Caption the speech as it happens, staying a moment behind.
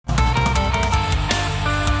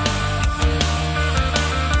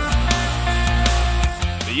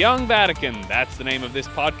Young Vatican, that's the name of this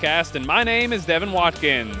podcast, and my name is Devin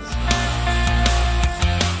Watkins.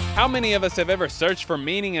 How many of us have ever searched for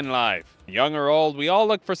meaning in life? Young or old, we all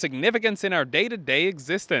look for significance in our day-to-day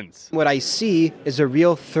existence. What I see is a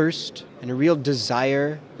real thirst and a real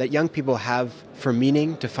desire that young people have for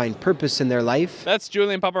meaning, to find purpose in their life. That's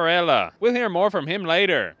Julian Paparella. We'll hear more from him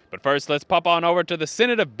later. But first, let's pop on over to the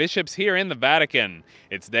Synod of Bishops here in the Vatican.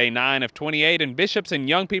 It's day 9 of 28, and bishops and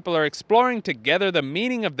young people are exploring together the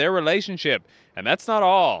meaning of their relationship. And that's not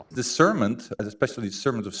all. Discernment, especially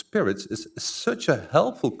discernment of spirits, is such a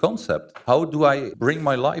helpful concept. How do I bring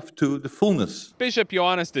my life to the fullness? Bishop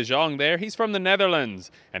Johannes de Jong there, he's from the Netherlands,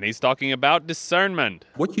 and he's talking about discernment.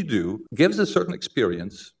 What you do gives a certain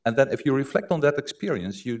experience, and then if you reflect on that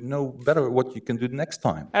experience, you know better what you can do next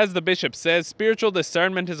time. As the bishop says, spiritual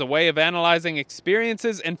discernment is a way of analyzing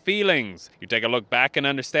experiences and feelings. You take a look back and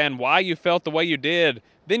understand why you felt the way you did.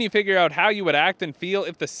 Then you figure out how you would act and feel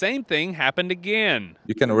if the same thing happened again.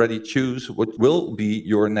 You can already choose what will be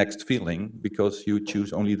your next feeling, because you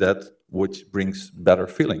choose only that which brings better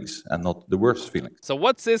feelings and not the worst feelings. So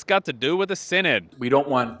what's this got to do with a synod? We don't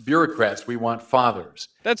want bureaucrats, we want fathers.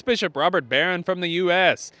 That's Bishop Robert Barron from the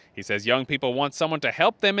U.S. He says young people want someone to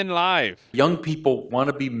help them in life. Young people want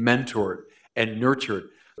to be mentored and nurtured.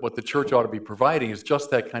 What the church ought to be providing is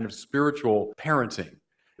just that kind of spiritual parenting.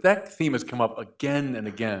 That theme has come up again and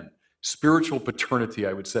again. Spiritual paternity,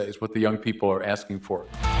 I would say, is what the young people are asking for.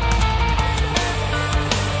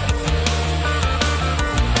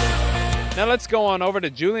 Now let's go on over to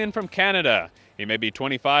Julian from Canada. He may be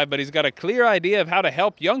 25, but he's got a clear idea of how to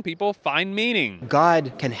help young people find meaning.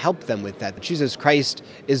 God can help them with that. Jesus Christ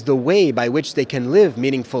is the way by which they can live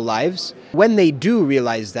meaningful lives. When they do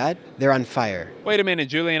realize that, they're on fire. Wait a minute,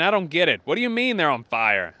 Julian, I don't get it. What do you mean they're on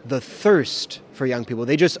fire? The thirst for young people.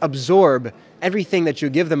 They just absorb everything that you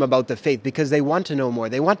give them about the faith because they want to know more.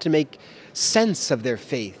 They want to make sense of their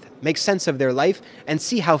faith, make sense of their life, and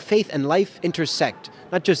see how faith and life intersect.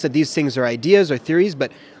 Not just that these things are ideas or theories,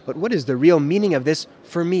 but what is the real meaning of this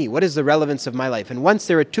for me? What is the relevance of my life? And once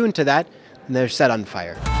they're attuned to that, they're set on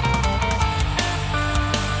fire.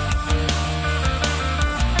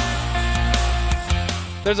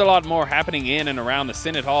 There's a lot more happening in and around the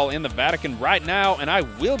Synod Hall in the Vatican right now, and I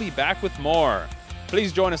will be back with more.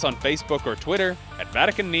 Please join us on Facebook or Twitter at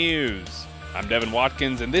Vatican News. I'm Devin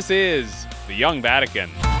Watkins, and this is the Young Vatican.